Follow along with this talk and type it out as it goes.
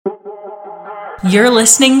You're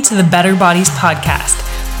listening to the Better Bodies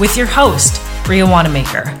Podcast with your host, Bria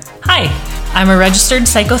Wanamaker. Hi, I'm a registered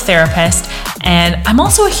psychotherapist and I'm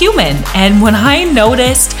also a human. And when I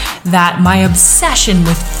noticed that my obsession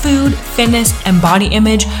with food, fitness, and body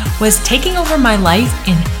image was taking over my life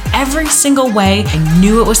in every single way, I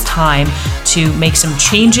knew it was time to make some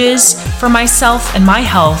changes for myself and my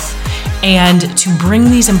health and to bring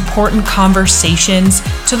these important conversations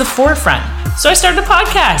to the forefront. So I started a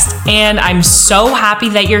podcast and I'm so happy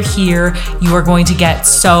that you're here. You are going to get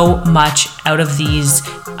so much out of these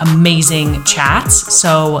amazing chats.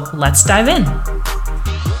 So let's dive in.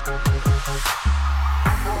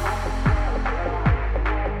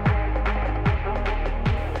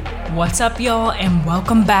 What's up, y'all, and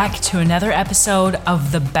welcome back to another episode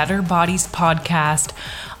of the Better Bodies Podcast.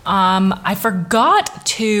 I forgot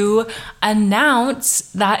to announce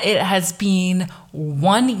that it has been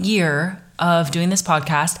 1 year of doing this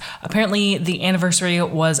podcast. Apparently, the anniversary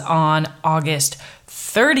was on August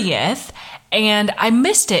 30th, and I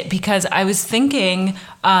missed it because I was thinking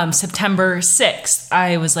September 6th.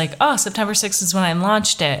 I was like, oh, September 6th is when I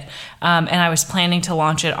launched it, and I was planning to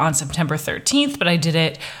launch it on September 13th, but I did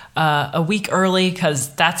it a week early because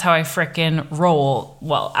that's how I frickin' roll.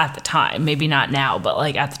 Well, at the time, maybe not now, but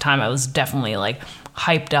like at the time I was definitely like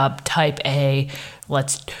hyped up, type A.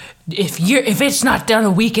 If it's not done a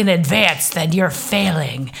week in advance, then you're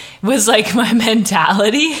failing, was like my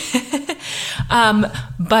mentality.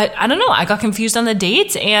 But I don't know, I got confused on the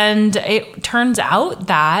dates and it turns out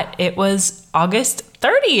that it was August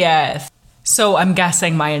 30th. So I'm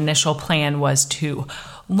guessing my initial plan was to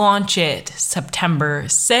launch it September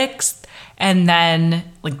 6th. And then,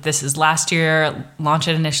 like, this is last year, launch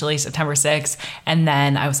it initially September 6th. And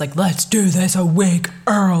then I was like, let's do this a week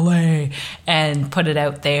early and put it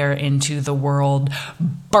out there into the world,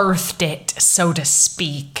 birthed it, so to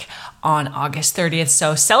speak, on August 30th.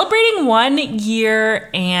 So celebrating 1 year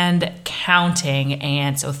and counting.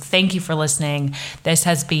 And so thank you for listening. This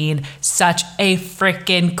has been such a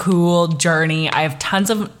freaking cool journey. I have tons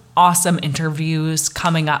of awesome interviews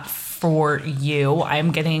coming up for you.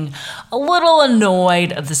 I'm getting a little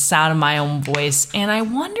annoyed at the sound of my own voice, and I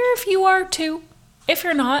wonder if you are too. If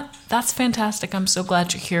you're not, that's fantastic. I'm so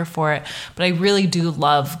glad you're here for it. But I really do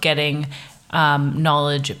love getting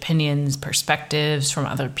knowledge, opinions, perspectives from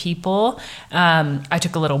other people. I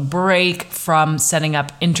took a little break from setting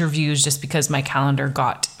up interviews just because my calendar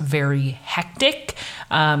got very hectic.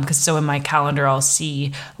 So in my calendar, I'll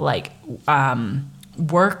see like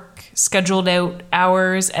work scheduled out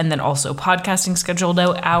hours and then also podcasting scheduled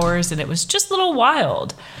out hours, and it was just a little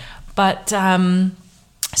wild. But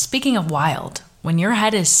speaking of wild, when your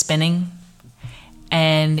head is spinning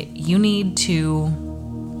and you need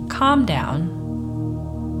to calm down,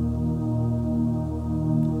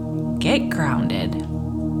 get grounded,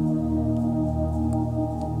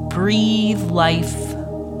 breathe life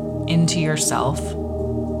into yourself,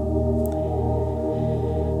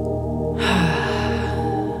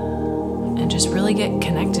 and just really get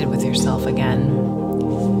connected with yourself again.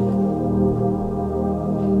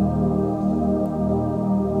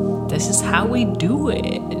 This is how we do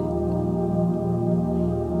it.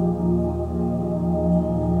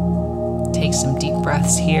 Take some deep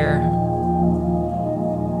breaths here.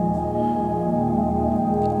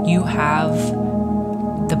 You have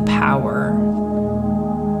the power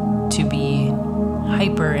to be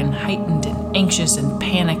hyper and heightened and anxious and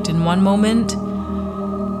panicked in one moment,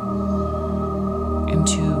 and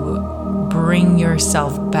to bring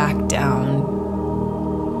yourself back down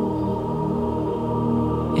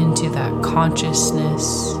into that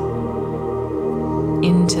consciousness,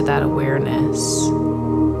 into that awareness.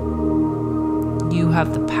 You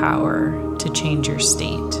have the power to change your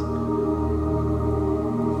state.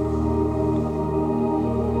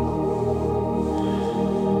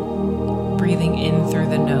 Breathing in through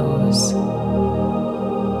the nose,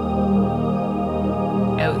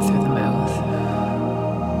 out through the mouth.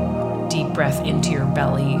 Deep breath into your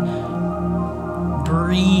belly,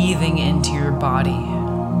 breathing into your body.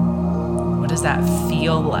 What does that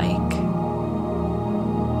feel like?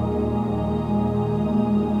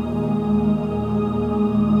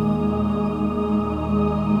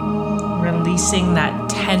 Releasing that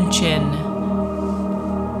tension,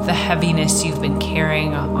 the heaviness you've been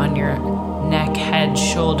carrying on your neck, head,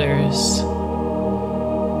 shoulders.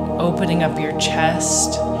 Opening up your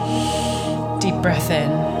chest. Deep breath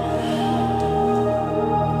in.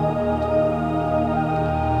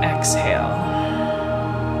 Exhale.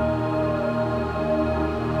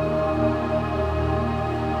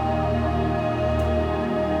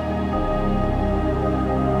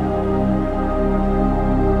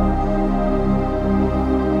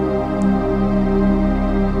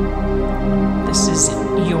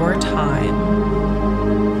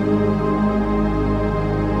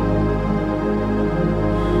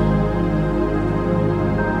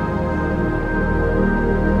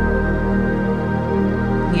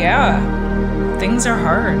 things are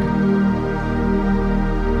hard.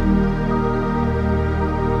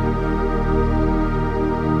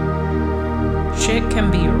 Shit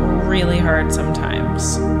can be really hard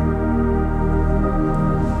sometimes.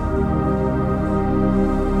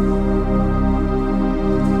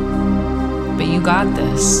 But you got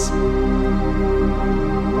this.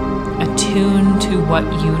 Attune to what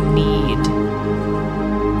you need.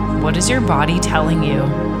 What is your body telling you?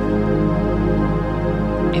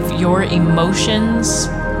 If your emotions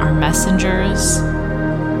are messengers,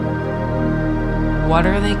 what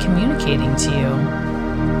are they communicating to you?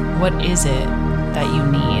 What is it that you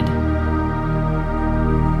need?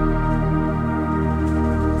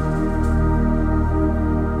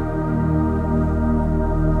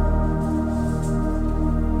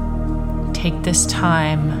 Take this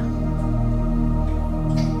time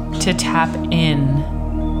to tap in.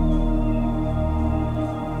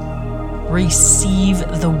 Receive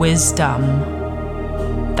the wisdom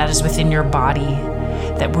that is within your body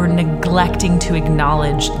that we're neglecting to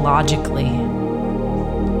acknowledge logically,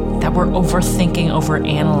 that we're overthinking,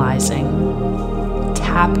 overanalyzing.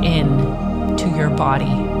 Tap in to your body.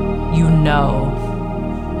 You know.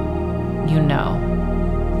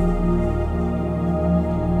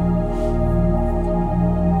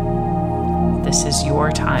 This is your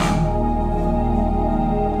time.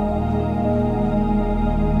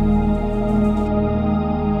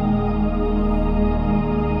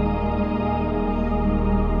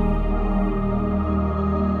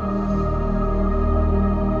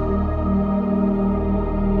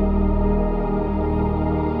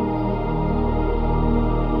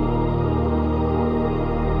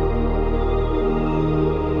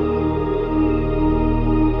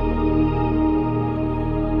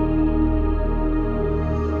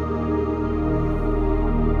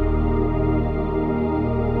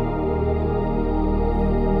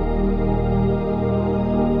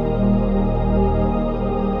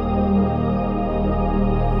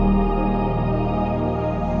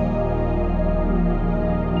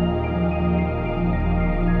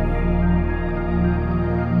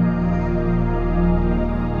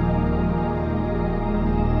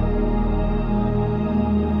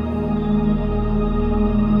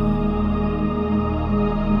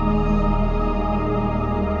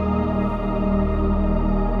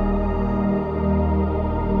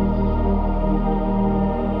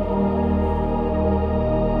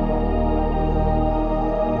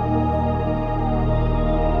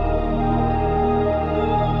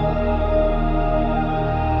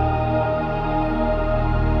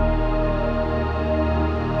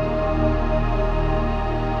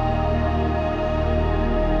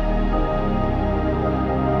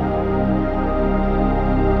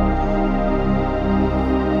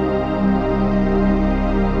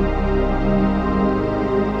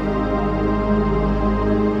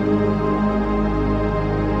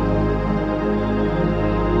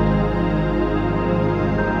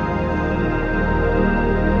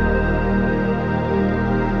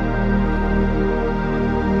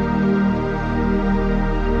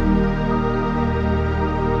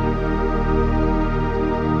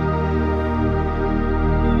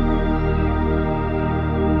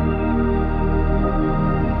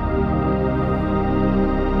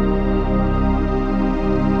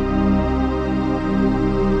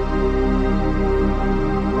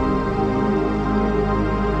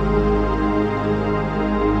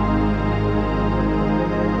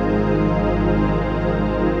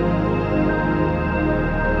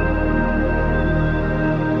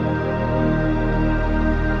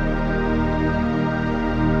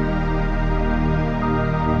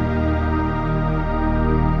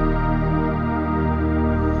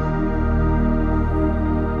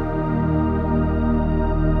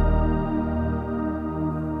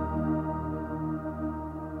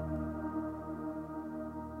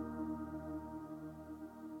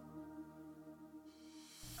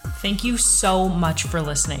 Thank you so much for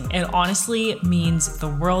listening. It honestly means the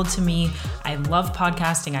world to me. I love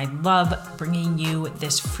podcasting. I love bringing you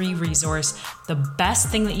this free resource. The best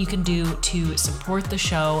thing that you can do to support the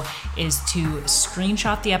show is to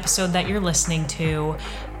screenshot the episode that you're listening to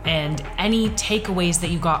and any takeaways that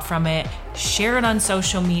you got from it, share it on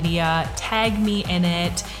social media, tag me in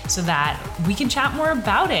it so that we can chat more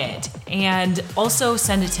about it. And also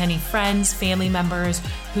send it to any friends, family members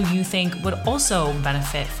who you think would also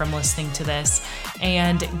benefit from listening to this.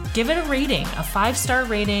 And give it a rating, a 5-star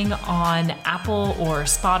rating on Apple or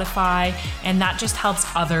Spotify. And that just helps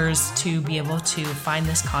others to be able to find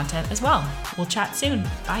this content as well. We'll chat soon.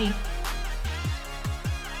 Bye.